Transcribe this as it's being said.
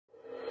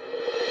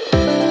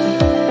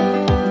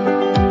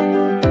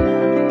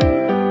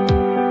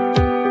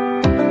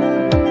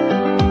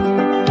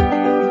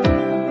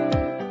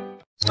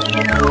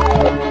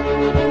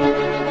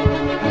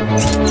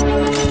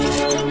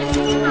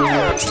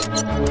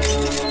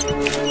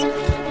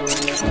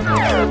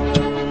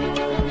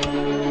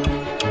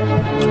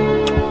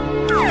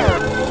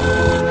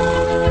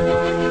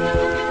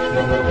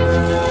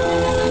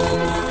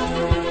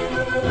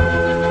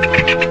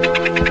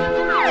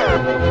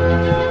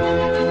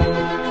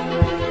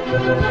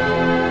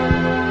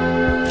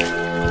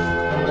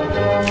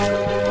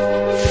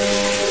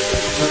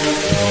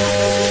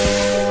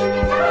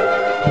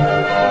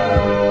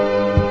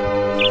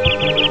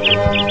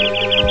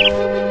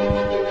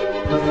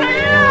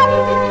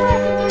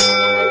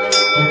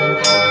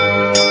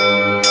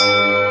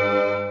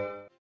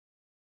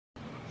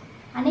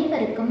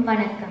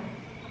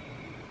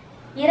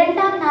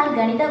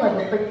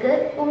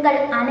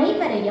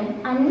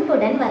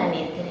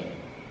வரவேற்கிறேன்.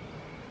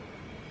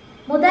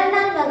 முதல்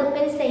நாள்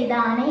வகுப்பில் செய்த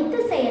அனைத்து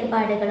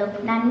செயல்பாடுகளும்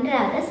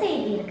நன்றாக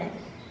செய்தீர்கள்.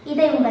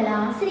 இதை உங்கள்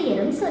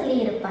ஆசிரியரும்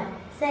சொல்லியிருப்பார்.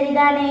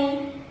 சரிதானே?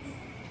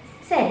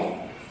 சரி,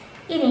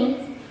 இனி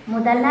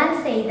முதல் நாள்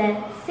செய்த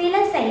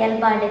சில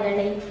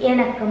செயல்பாடுகளை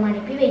எனக்கும்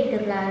அனுப்பி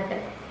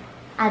வைத்துள்ளார்கள்.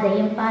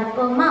 அதையும்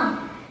பார்ப்போமா?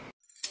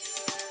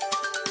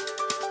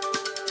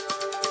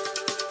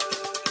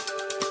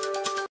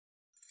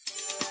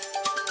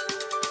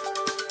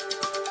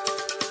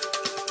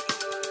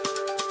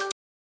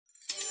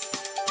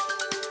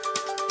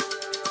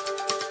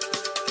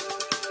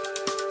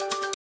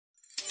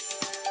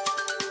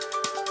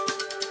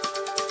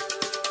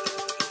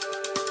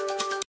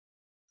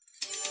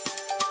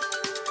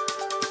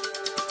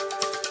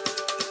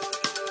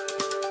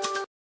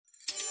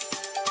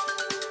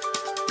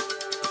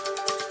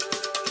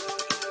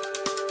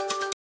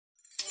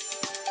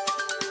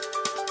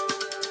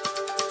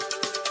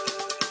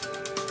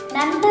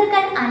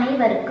 நண்பர்கள்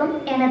அனைவருக்கும்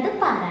எனது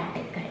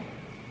பாராட்டுக்கள்.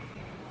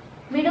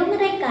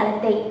 விடுமுறை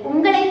காலத்தை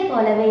உங்களைப்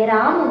போலவே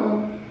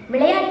ராமுவும்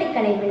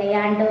விளையாட்டுக்களை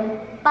விளையாண்டும்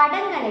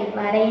படங்களை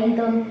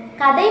வரைந்தும்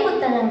கதை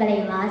புத்தகங்களை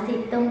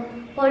வாசித்தும்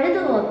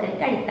பொழுதுபோக்கை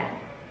கழித்தான்.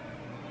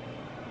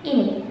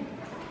 இனி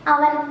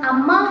அவன்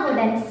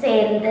அம்மாவுடன்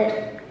சேர்ந்து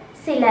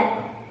சில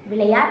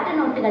விளையாட்டு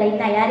நோட்டுகளை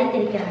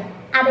தயாரித்திருக்கிறான்.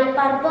 அதை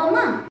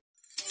பார்ப்போமா?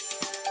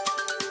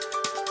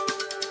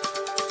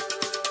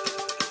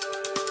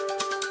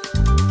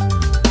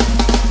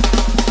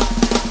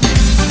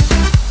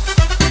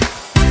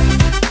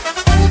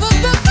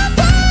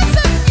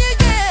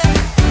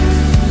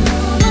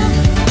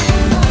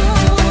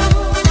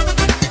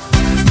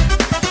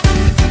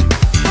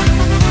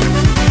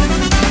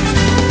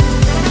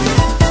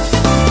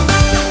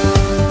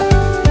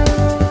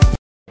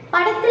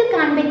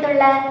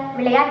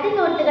 விளையாட்டு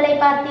நோட்டுகளை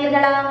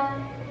பார்த்தீர்களா?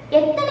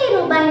 எத்தனை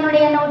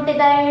ரூபாயினுடைய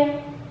நோட்டுகள்?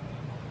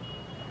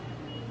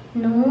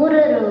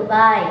 100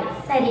 ரூபாய்.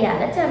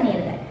 சரியாக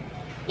சொன்னீர்கள்.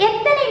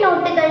 எத்தனை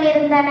நோட்டுகள்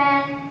இருந்தன?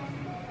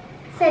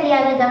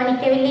 சரியாக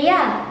கவனிக்கவில்லையா?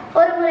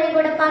 ஒரு முறை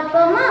கூட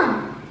பார்ப்போமா?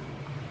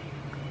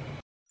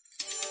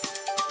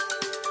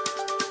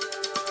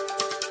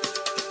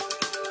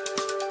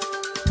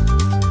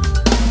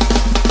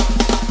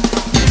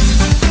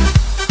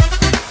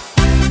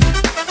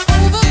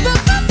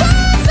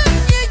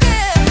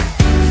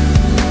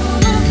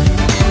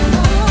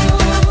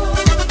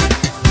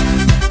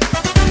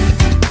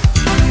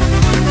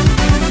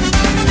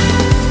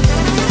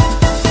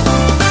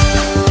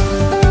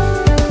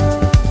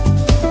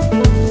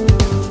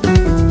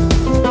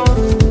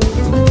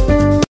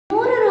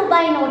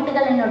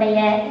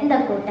 இந்த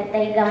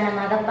கூட்டத்தை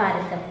கவனமாக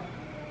பாருங்கள்.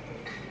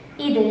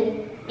 இது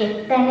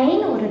எத்தனை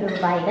 100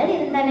 ரூபாய்கள்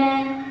இருந்தன?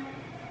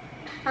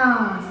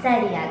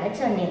 சரியாக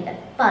சொன்னீர்கள்,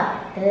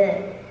 10.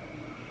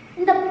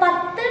 இந்த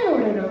 10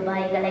 100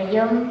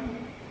 ரூபாய்களையும்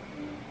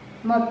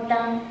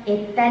மொத்தம்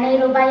எத்தனை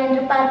ரூபாய்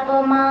என்று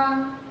பார்ப்போமா?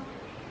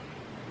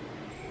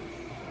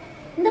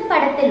 இந்த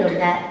படத்தில்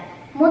உள்ள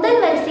முதல்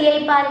வரிசையை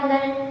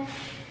பாருங்கள்.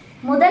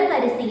 முதல்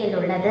வரிசையில்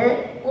உள்ளது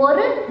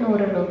ஒரு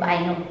 100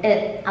 ரூபாய் நோட்டு.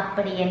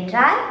 அப்படி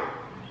என்றால்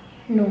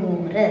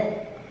 100.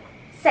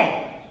 சரி,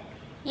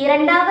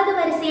 இரண்டாவது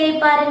வரிசையை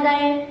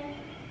பாருங்கள்.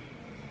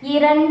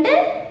 2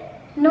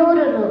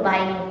 100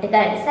 ரூபாய்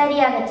நோட்டுகள்.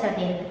 சரியாக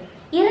சொன்னீர்கள்.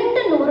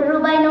 2 100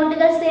 ரூபாய்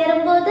நோட்டுகள்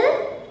சேரும்போது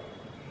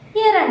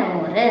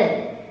 200.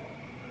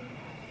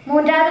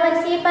 மூன்றாவது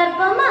வரிசையை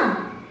பார்ப்போமா?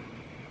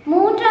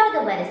 மூன்றாவது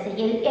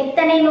வரிசையில்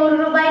எத்தனை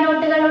 100 ரூபாய்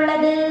நோட்டுகள்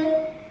உள்ளது?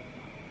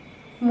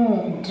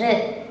 3.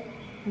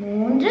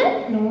 3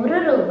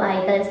 100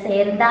 ரூபாய்கள்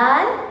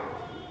சேர்ந்தால்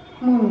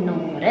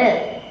 300.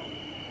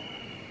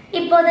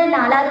 இப்போது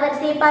நாலாவது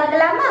வரிசையை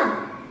பார்க்கலாமா?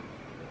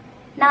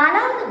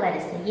 நாலாவது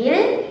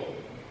வரிசையில்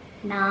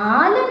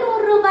 4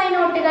 100 ரூபாய்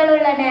நோட்டுகள்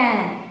உள்ளன.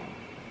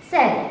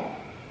 சரி,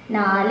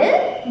 4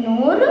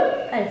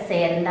 100கள்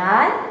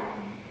சேர்ந்தால்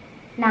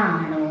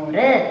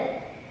 400.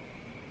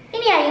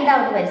 இனி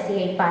ஐந்தாவது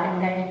வரிசையை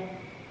பாருங்கள்.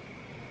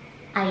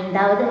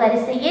 ஐந்தாவது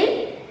வரிசையில்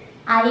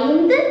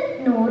 5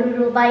 100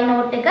 ரூபாய்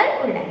நோட்டுகள்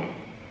உள்ளன.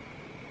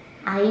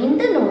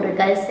 5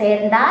 100கள்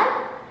சேர்ந்தால்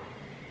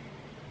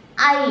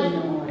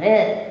 500.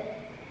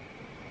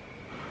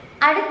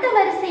 அடுத்த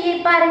வரிசையை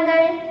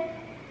பாருங்கள்.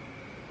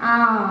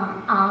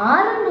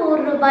 6 100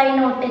 ரூபாய்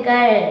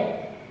நோட்டுகள்.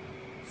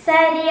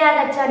 சரியாக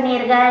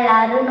சொன்னீர்கள்,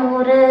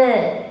 600.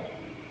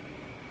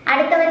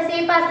 அடுத்த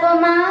வரிசையை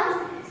பார்ப்போமா?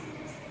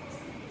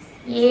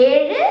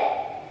 7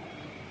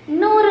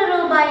 100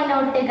 ரூபாய்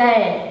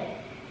நோட்டுகள்.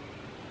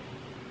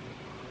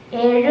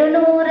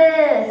 700.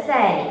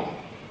 சரி,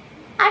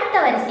 அடுத்த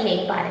வரிசையை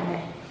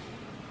பாருங்கள்.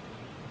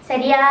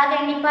 சரியாக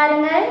எண்ணி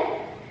பாருங்கள்.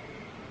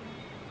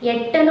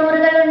 8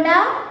 100கள் உண்டா?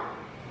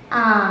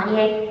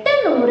 8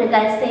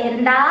 100கள்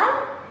சேர்ந்தால்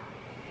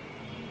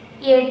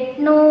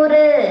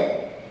 800.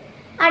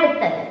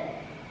 அடுத்தது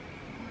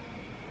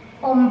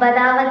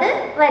 9வது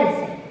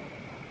வரிசை.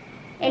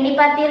 எண்ணி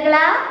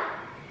பார்த்தீர்களா?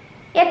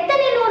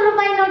 எத்தனை 100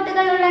 ரூபாய்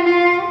நோட்டுகள் உள்ளன?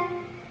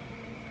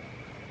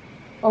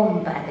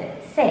 9.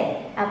 சரி,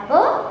 அப்போ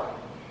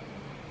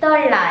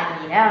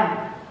 900.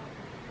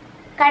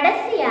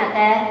 கடைசியாக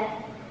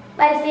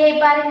வரிசையை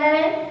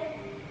பாருங்கள்,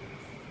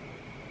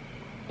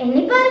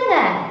 எண்ணி பாருங்க.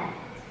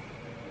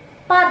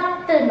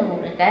 10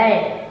 நூறுகள்,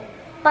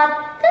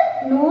 10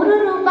 100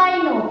 ரூபாய்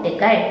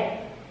நோட்டுகள்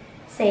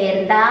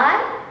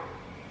சேர்ந்தால்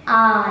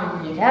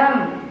 1000.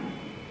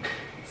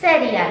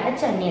 சரியாக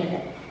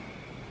சொன்னீர்கள்.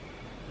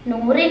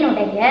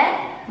 100னுடைய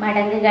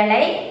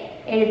மடங்குகளை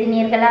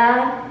எழுதினீர்களா?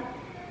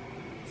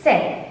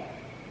 சரி,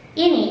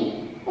 இனி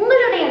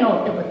உங்களுடைய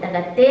நோட்டு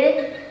புத்தகத்தில்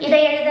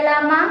இதை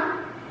எழுதலாமா?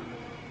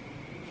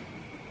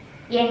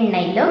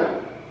 எண்ணிலும்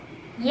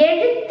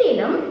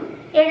எழுத்திலும்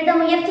எழுத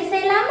முயற்சி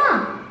செய்யலாமா?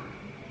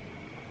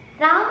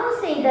 ராமு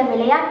செய்த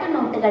விளையாட்டு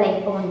நோட்டுகளை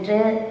போன்று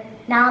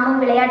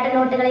நாமும் விளையாட்டு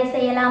நோட்டுகளை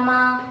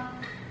செய்யலாமா?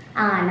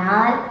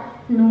 ஆனால்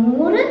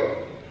 100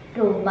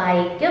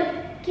 ரூபாய்க்கு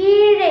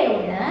கீழே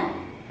உள்ள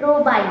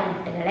ரூபாய்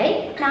நோட்டுகளை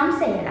நாம்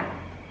செய்யலாம்.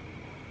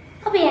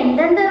 அப்ப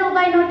எந்தெந்த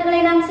ரூபாய்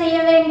நோட்டுகளை நாம் செய்ய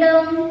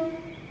வேண்டும்?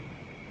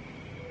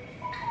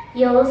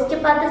 யோசிச்சு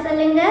பார்த்து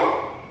சொல்லுங்க.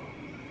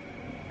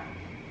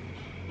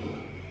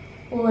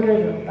 1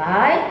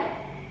 ரூபாய்,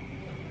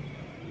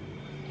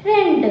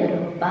 2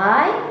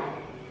 ரூபாய்,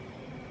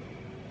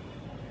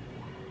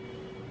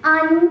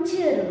 5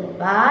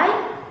 ரூபாய்,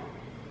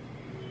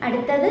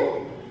 அடுத்தது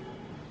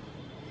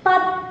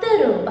 10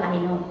 ரூபாய்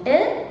நோட்டு,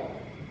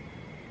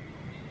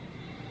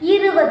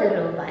 20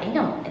 ரூபாய்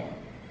நோட்டு.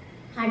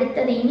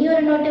 அடுத்தது இனி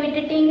ஒரு நோட்டு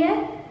விட்டுட்டீங்க,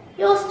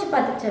 யோசிச்சு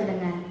பார்த்து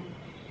சொல்லுங்க.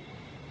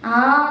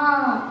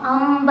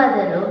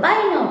 50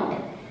 ரூபாய் நோட்டு.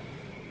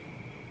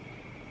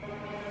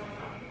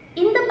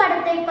 இந்த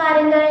படத்தை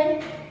பாருங்கள்.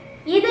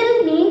 இதில்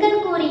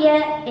நீங்கள் கூறிய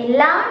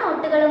எல்லா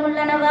நோட்டுகளும்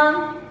உள்ளனவா?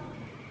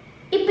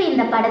 இப்ப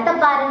இந்த படத்தை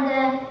பாருங்க.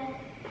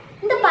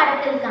 இந்த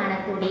படத்தில்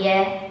காணக்கூடிய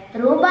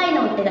ரூபாய்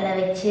நோட்டுகளை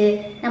வச்சு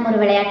நம்ம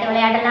ஒரு விளையாட்டு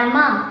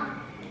விளையாடலாமா?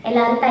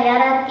 எல்லாரும்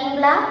தயாரா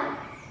இருக்கீங்களா?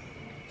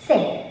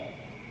 சரி,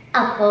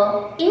 அப்போ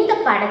இந்த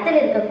படத்தில்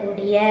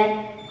இருக்கக்கூடிய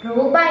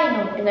ரூபாய்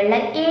நோட்டுகள்ல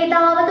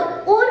ஏதாவது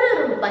ஒரு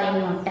ரூபாய்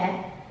நோட்டை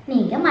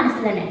நீங்க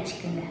மனசுல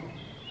நினைச்சுக்குங்க.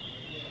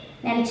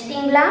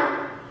 நினைச்சிட்டீங்களா?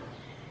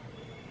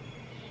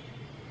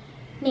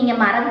 நீங்க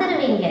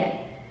மறந்துடுவீங்க.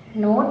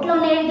 நோட்ல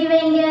ஒன்று எழுதி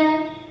வைங்க.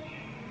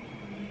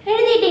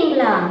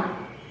 எழுதிட்டீங்களா?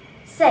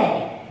 சரி,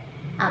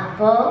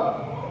 அப்போ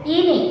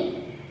இனி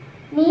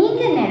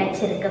நீங்க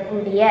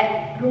நினைச்சிருக்கக்கூடிய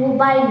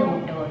ரூபாய்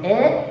நோட்டோடு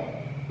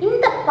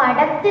இந்த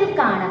படத்தில்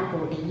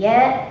காணக்கூடிய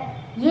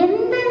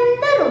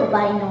எந்தெந்த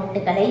ரூபாய்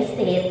நோட்டுகளை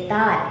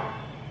சேர்த்தால்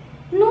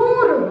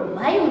 100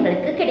 ரூபாய்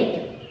உங்களுக்கு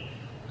கிடைக்கும்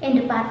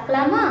என்று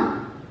பார்க்கலாமா?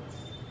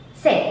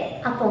 சரி,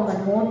 அப்போ உங்க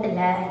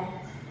நோட்டுல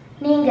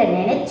நீங்க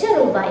நினைச்ச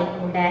ரூபாய்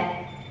கூட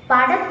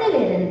படத்தில்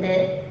இருந்து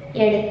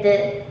எடுத்து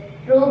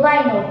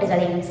ரூபாய்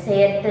நோட்டுகளையும்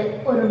சேர்த்து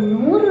ஒரு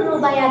 100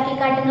 ரூபாயாக்கி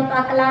காட்டுங்க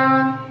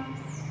பார்க்கலாம்.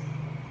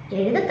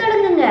 எழுத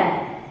தொடங்குங்க.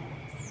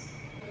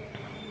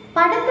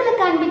 படத்துல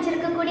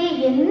காண்பிச்சிருக்கக்கூடிய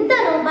எந்த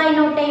ரூபாய்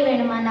நோட்டை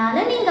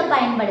வேணுமானாலும் நீங்க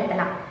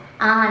பயன்படுத்தலாம்.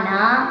 ஆனா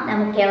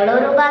நமக்கு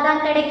எவ்வளவு ரூபாய்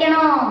தான்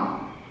கிடைக்கணும்?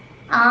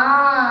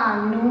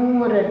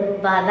 100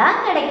 ரூபாய்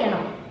தான்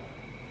கிடைக்கணும்.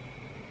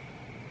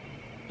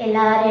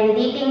 எல்லாரும்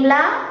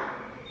எழுதிட்டீங்களா?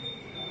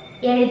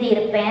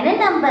 எழுதியிருப்பேன்னு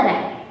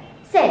நம்புறேன்.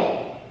 சரி,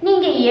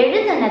 நீங்க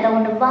எழுதுனதை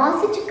ஒன்று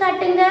வாசிச்சு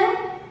காட்டுங்க.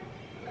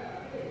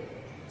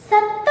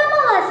 சத்தமா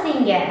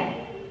வாசிங்க.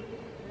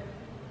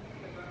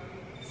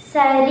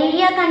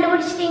 சரியா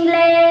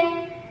கண்டுபிடிச்சிட்டீங்களே.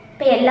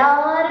 இப்ப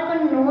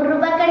எல்லாருக்கும் 100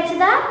 ரூபாய்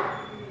கிடைச்சதா?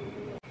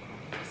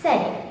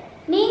 சரி,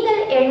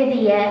 நீங்கள்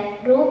எழுதிய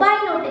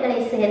ரூபாய் நோட்டுகளை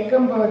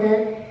சேர்க்கும் போது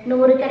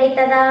 100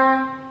 கிடைத்ததா?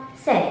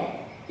 சரி,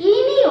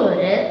 இனி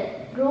ஒரு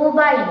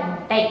ரூபாய்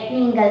நோட்டை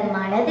நீங்கள்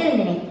மனதில்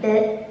நினைத்து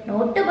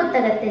நோட்டு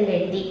புத்தகத்தில்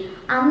எழுதி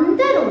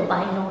அந்த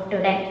ரூபாய்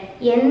நோட்டுடன்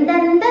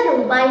எந்தெந்த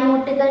ரூபாய்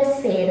நோட்டுகள்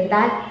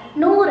சேர்ந்தால்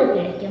 100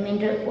 கிடைக்கும்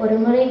என்று ஒரு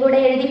முறை கூட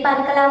எழுதி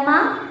பார்க்கலாமா?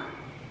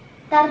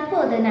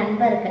 தற்போது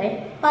நண்பர்கள்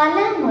பல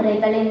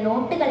முறைகளில்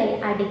நோட்டுகளை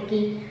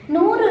அடுக்கி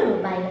 100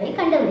 ரூபாய்களை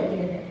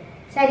கண்டுபிடித்தீர்கள்.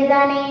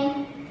 சரிதானே?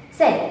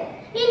 சரி,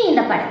 இனி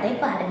இந்த படத்தை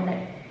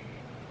பாருங்கள்.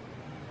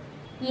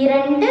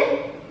 2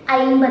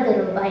 50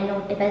 ரூபாய்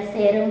நோட்டுகள்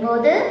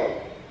சேரும்போது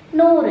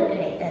 100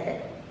 கிடைத்தது.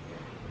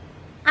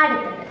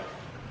 அடுத்தது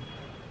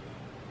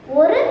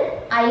ஒரு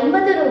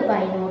 50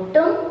 ரூபாய்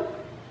நோட்டும்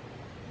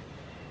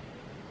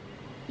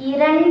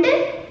 2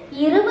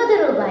 20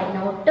 ரூபாய்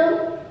நோட்டும்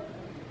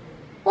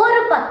ஒரு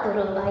 10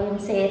 ரூபாயும்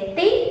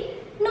சேர்த்து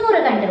 100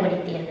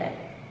 கண்டுபிடித்தீர்கள்.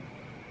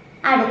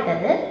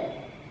 அடுத்தது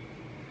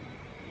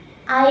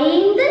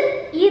 5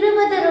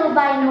 20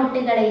 ரூபாய்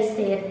நோட்டுகளை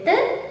சேர்த்து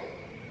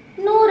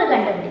 100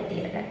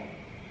 கண்டுபிடித்தீர்கள்.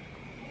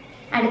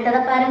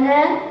 அடுத்ததை பாருங்க.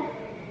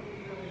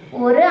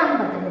 ஒரு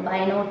 50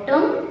 ரூபாய்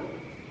நோட்டும்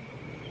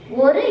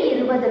ஒரு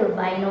 20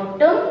 ரூபாய்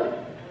நோட்டும்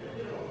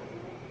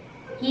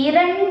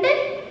 2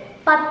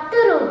 10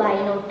 ரூபாய்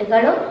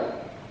நோட்டுகளும்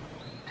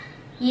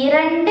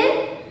 2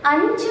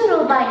 5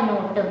 ரூபாய்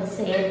நோட்டும்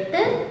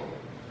சேர்த்து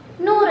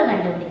 100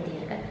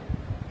 கண்டுபிடித்தீர்கள்.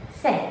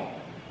 சரி,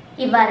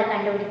 இவ்வாறு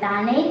கண்டுபிடித்த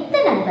அனைத்து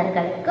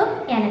நண்பர்களுக்கும்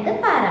எனக்கு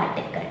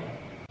பாராட்டுக்கள்.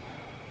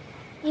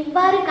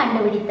 இவ்வாறு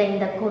கண்டுபிடித்த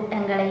இந்த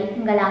கூட்டங்களை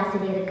உங்கள்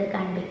ஆசிரியருக்கு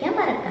காண்பிக்க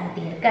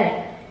மறக்காதீர்கள்.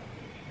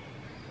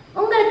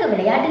 உங்களுக்கு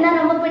விளையாட்டுனா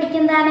ரொம்ப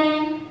பிடிக்கும் தானே?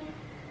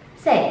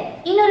 சரி,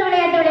 இன்னொரு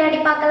விளையாட்டு விளையாடி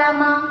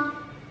பார்க்கலாமா?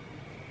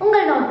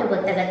 உங்கள் நோட்டு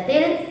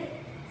புத்தகத்தில்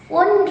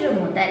 1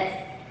 முதல்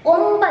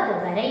 9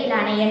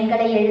 வரையிலான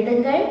எண்களை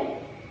எழுதுங்கள்.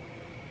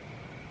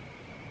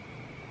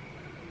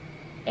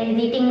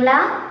 எழுதிட்டீங்களா?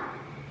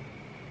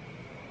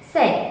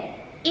 சரி,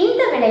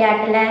 இந்த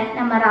விளையாட்டுல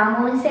நம்ம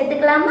ராமுவை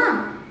சேர்த்துக்கலாமா?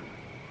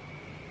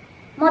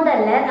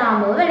 முதல்ல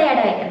ராமுவை விளையாட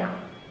வைக்கலாம்.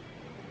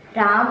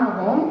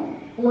 ராமுவும்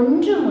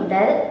 1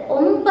 முதல்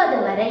 9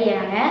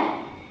 வரையான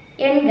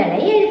எண்களை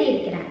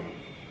எழுதியிருக்கிறான்.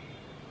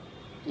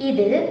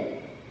 இது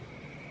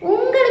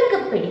உங்களுக்கு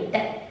பிடித்த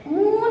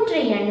 3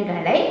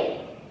 எண்களை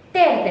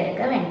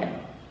தேர்ந்தெடுக்க வேண்டும்.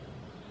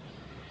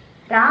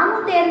 ராமு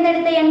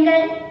தேர்ந்தெடுத்த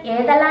எண்கள்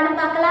ஏதெல்லாம்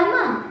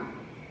பார்க்கலாமா?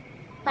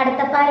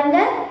 படத்தை பாருங்க.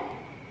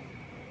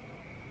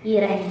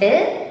 2,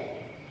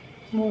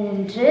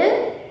 3,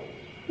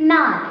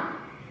 4.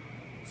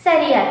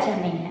 சரியா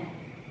சொன்னீங்க.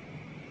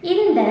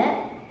 இந்த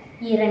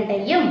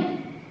 2ஐயும்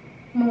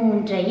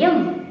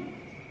 3ஐயும்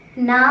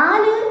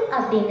 4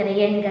 அப்படிங்கிற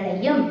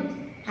எண்களையும்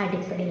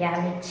அடிப்படையா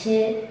வச்சு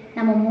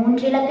நம்ம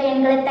 3 இலக்க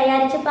எண்களை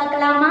தயாரிச்சு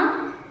பார்க்கலாமா?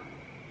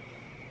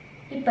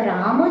 இப்ப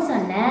ராமு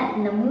சொன்ன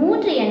இந்த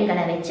 3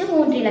 எண்களை வச்சு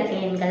 3 இலக்க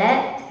எண்களை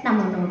நம்ம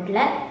நோட்ல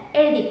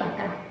எழுதி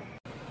பார்க்கலாம்.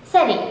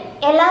 சரி,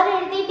 எல்லாரும்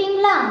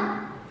எழுதிட்டீங்களா?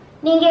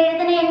 நீங்க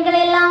எழுதின எண்களை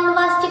எல்லாம்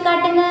வாசிச்சு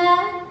காட்டுங்க.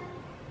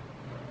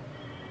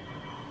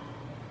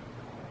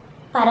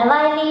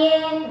 பரவாயில்லையே,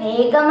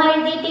 வேகமா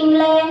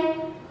எழுதிட்டீங்களே.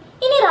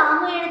 இனி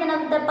ராமு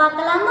எழுதினதை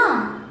பார்க்கலாமா?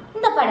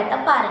 இந்த படத்தை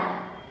பாருங்க.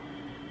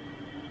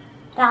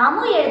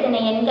 ராமு எழுதின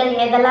எண்கள்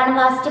எதெல்லாம்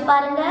வாசிச்சு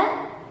பாருங்க.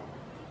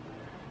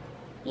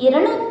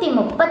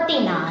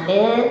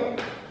 234,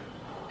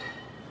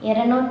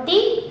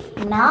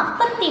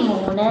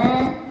 243.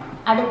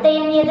 அடுத்த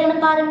எண் எதுன்னு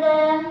பாருங்க.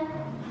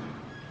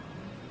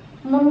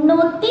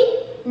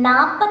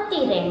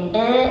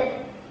 342.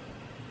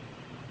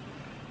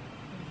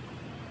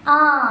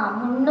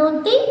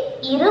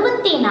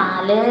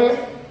 324,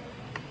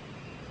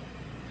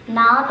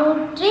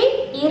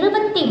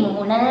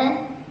 423,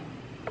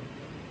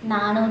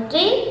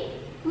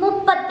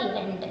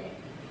 432.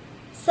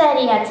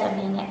 சரியா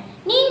சொன்னீங்க.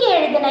 நீங்க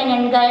எழுதின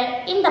எண்கள்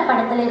இந்த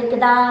படத்துல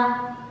இருக்குதா?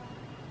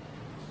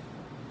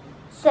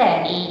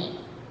 சரி,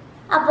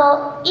 அப்போ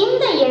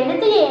இந்த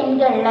எழுதிய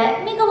எண்கள்ல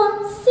மிகவும்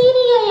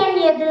சிறிய எண்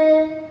எது?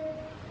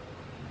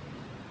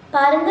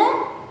 பாருங்க.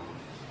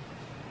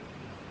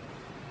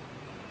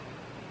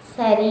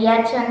 சரியா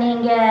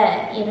சொன்னீங்க,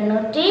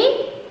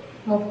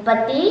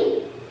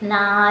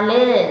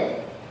 234.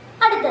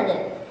 அடுத்தது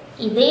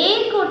இதே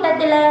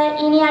கூட்டத்துல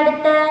இனி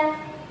அடுத்த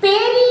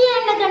பெரிய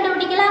எண்ணை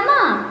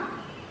கண்டுபிடிக்கலாமா?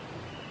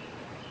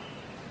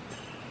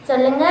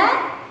 சொல்லுங்க.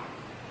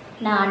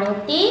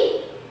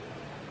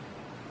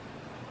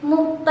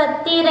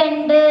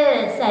 432.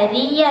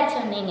 சரியா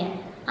சொன்னீங்க.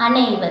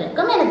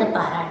 அனைவருக்கும் எனது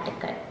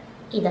பாராட்டுக்கள்.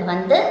 இதை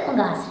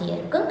உங்க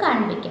ஆசிரியருக்கும்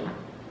காண்பிக்கணும்.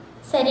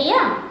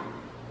 சரியா?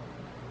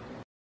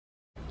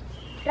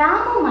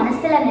 ராமு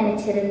மனசுல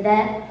நினைச்சிருந்த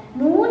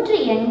 3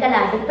 எண்களை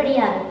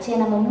அடிப்படையா வச்சு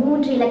நம்ம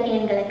 3 இலக்க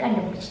எண்களை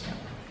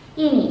கண்டுபிடிச்சிட்டோம்.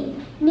 இனி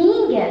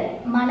நீங்க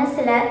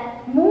மனசுல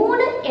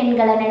 3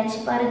 எண்களை நினைச்சு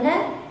பாருங்க.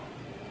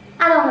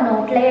 அதை உங்க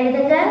நோட்ல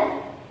எழுதுங்க.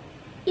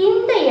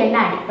 இந்த எண்ணை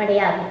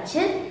அடிப்படையா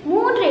வச்சு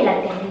 3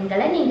 இலக்க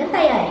எண்களை நீங்க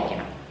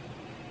தயாரிக்கணும்.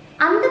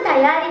 அந்த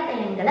தயாரித்த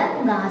எண்களை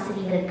உங்க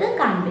ஆசிரியருக்கு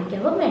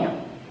காண்பிக்கவும் வேணும்.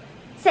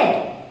 சரி,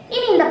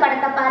 இனி இந்த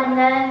படத்தை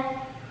பாருங்க.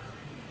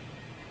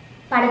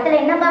 படத்துல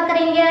என்ன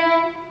பாக்குறீங்க?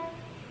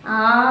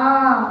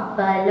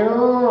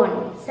 பலூன்.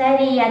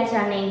 சரியா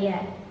சொன்னீங்க.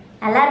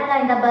 நல்லா இருக்கா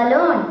இந்த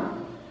பலூன்?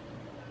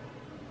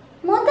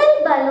 முதல்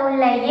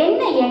பலூன்ல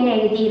என்ன எண்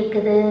எழுதி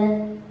இருக்குது?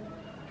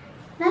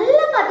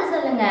 நல்லா பார்த்து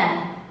சொல்லுங்க.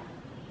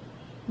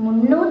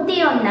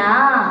 301.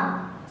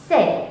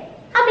 சரி,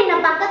 அப்படின்னா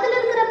பக்கத்துல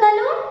இருக்கிற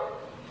பலூன்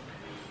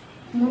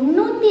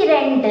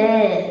 302.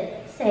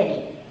 சரி,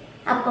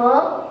 அப்போ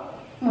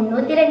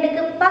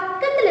 302க்கு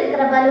பக்கத்துல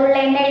இருக்கிற பலூன்ல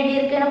என்ன எழுதி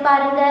இருக்குன்னு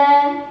பாருங்க.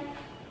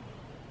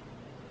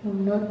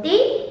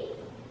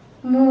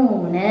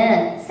 303.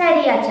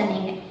 சரியா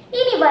சொன்னீங்க.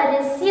 இனி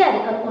வரிசையா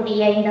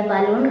இருக்கக்கூடிய இந்த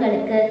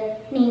பலூன்களுக்கு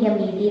நீங்க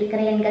மீதி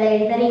இருக்கிற எண்களை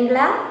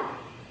எழுதுறீங்களா?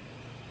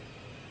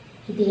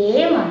 இதே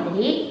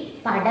மாதிரி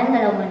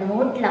படங்களை உங்க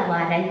நோட்ல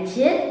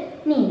வரைஞ்சு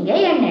நீங்க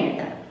எண்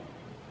எழுதணும்.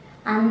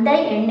 அந்த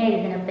எண்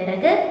எழுதின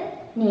பிறகு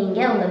நீங்க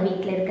உங்க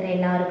வீட்டில் இருக்கிற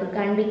எல்லாருக்கும்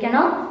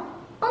காண்பிக்கணும்,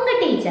 உங்க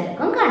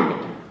டீச்சருக்கும்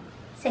காண்பிக்கணும்.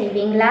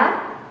 செய்வீங்களா?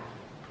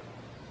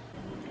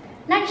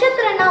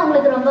 நட்சத்திரம்னா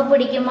உங்களுக்கு ரொம்ப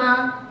பிடிக்குமா?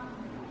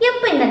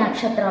 எப்போ இந்த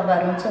நட்சத்திரம்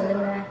வரும்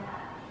சொல்லுங்க?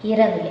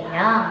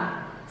 இரவுலையா?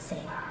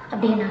 சரி,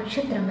 அப்படியே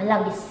நட்சத்திரம் எல்லாம்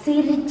அப்படி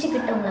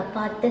சிரிச்சுக்கிட்டு உங்களை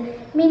பார்த்து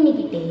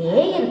மின்னிக்கிட்டே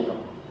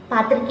இருக்கும்.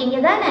 பார்த்துருக்கீங்க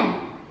தானே?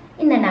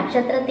 இந்த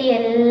நட்சத்திரத்தை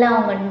எல்லாம்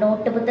உங்க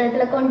நோட்டு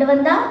புத்தகத்துல கொண்டு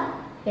வந்தா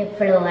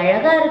எவ்வளவு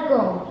அழகா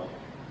இருக்கும்.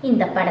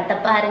 இந்த படத்தை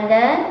பாருங்க.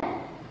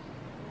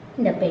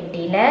 இந்த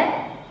பெட்டியில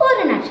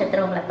ஒரு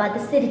நட்சத்திரம் உங்களை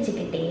பார்த்து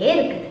சிரிச்சுக்கிட்டே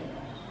இருக்குது.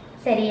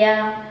 சரியா?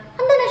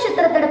 அந்த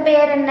நட்சத்திரத்தோட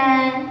பேர் என்ன?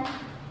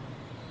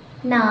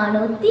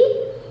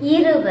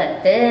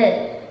 420.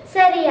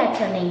 சரியா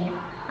சொன்னீங்க.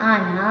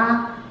 ஆனா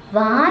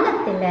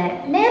வானத்துல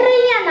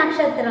நிறைய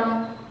நட்சத்திரம்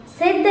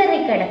சிதறி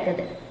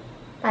கிடக்குது.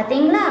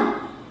 பாத்தீங்களா?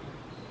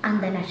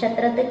 அந்த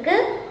நட்சத்திரத்துக்கு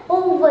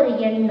ஒவ்வொரு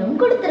எண்ணும்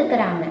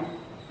கொடுத்திருக்கிறாங்க.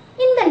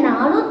 இந்த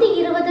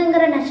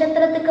 420ங்கிற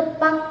நட்சத்திரத்துக்கு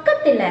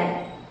பக்கத்துல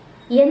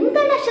எந்த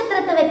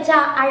நட்சத்திரத்தை வச்சா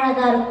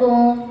அழகா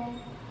இருக்கும்?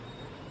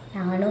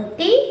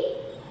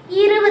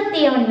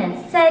 421.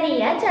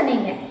 சரியா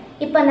சொன்னீங்க.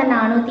 இப்ப அந்த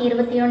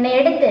 421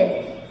 எடுத்து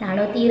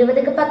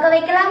 420க்கு பக்கம்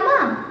வைக்கலாமா?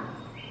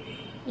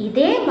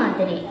 இதே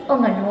மாதிரி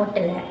உங்க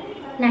நோட்டுல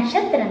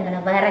நட்சத்திரங்களை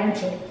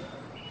வரைஞ்சு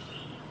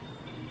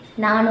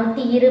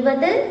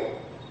 420,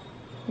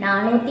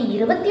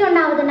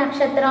 421வது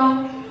நட்சத்திரம்,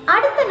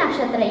 அடுத்த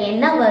நட்சத்திரம்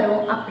என்ன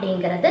வரும்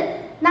அப்படிங்கிறது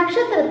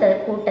நட்சத்திரத்தை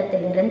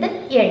கூட்டத்திலிருந்து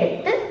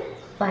எடுத்து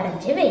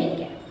வரைஞ்சு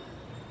வைங்க.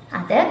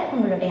 அதை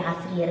உங்களுடைய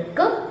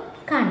ஆசிரியருக்கு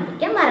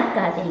காண்பிக்க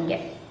மறக்காதீங்க.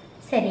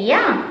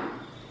 சரியா?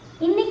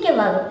 இன்னைக்கு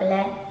வகுப்புல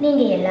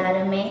நீங்க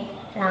எல்லாருமே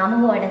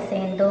ராமுவோட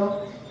சேர்ந்தும்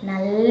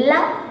நல்லா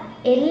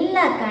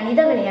எல்லா கணித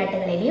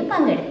விளையாட்டுகளிலையும்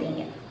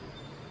பங்கெடுத்தீங்க.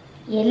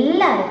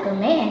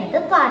 எல்லாருக்குமே எனது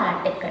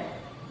பாராட்டுக்கள்.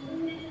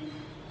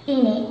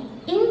 இனி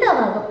இந்த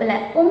வகுப்புல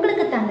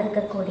உங்களுக்கு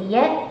தந்திருக்கக்கூடிய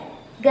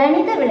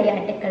கணித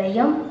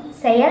விளையாட்டுகளையும்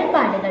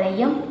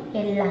செயல்பாடுகளையும்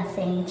எல்லாம்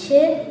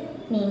செஞ்சு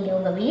நீங்க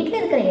உங்க வீட்டில்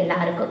இருக்கிற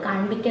எல்லாருக்கும்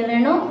காண்பிக்க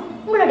வேணும்.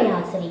 உங்களுடைய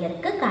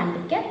ஆசிரியருக்கு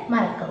காண்பிக்க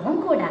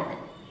மறக்கவும் கூடாது.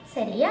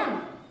 சரியா?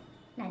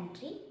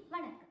 நன்றி,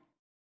 வணக்கம்.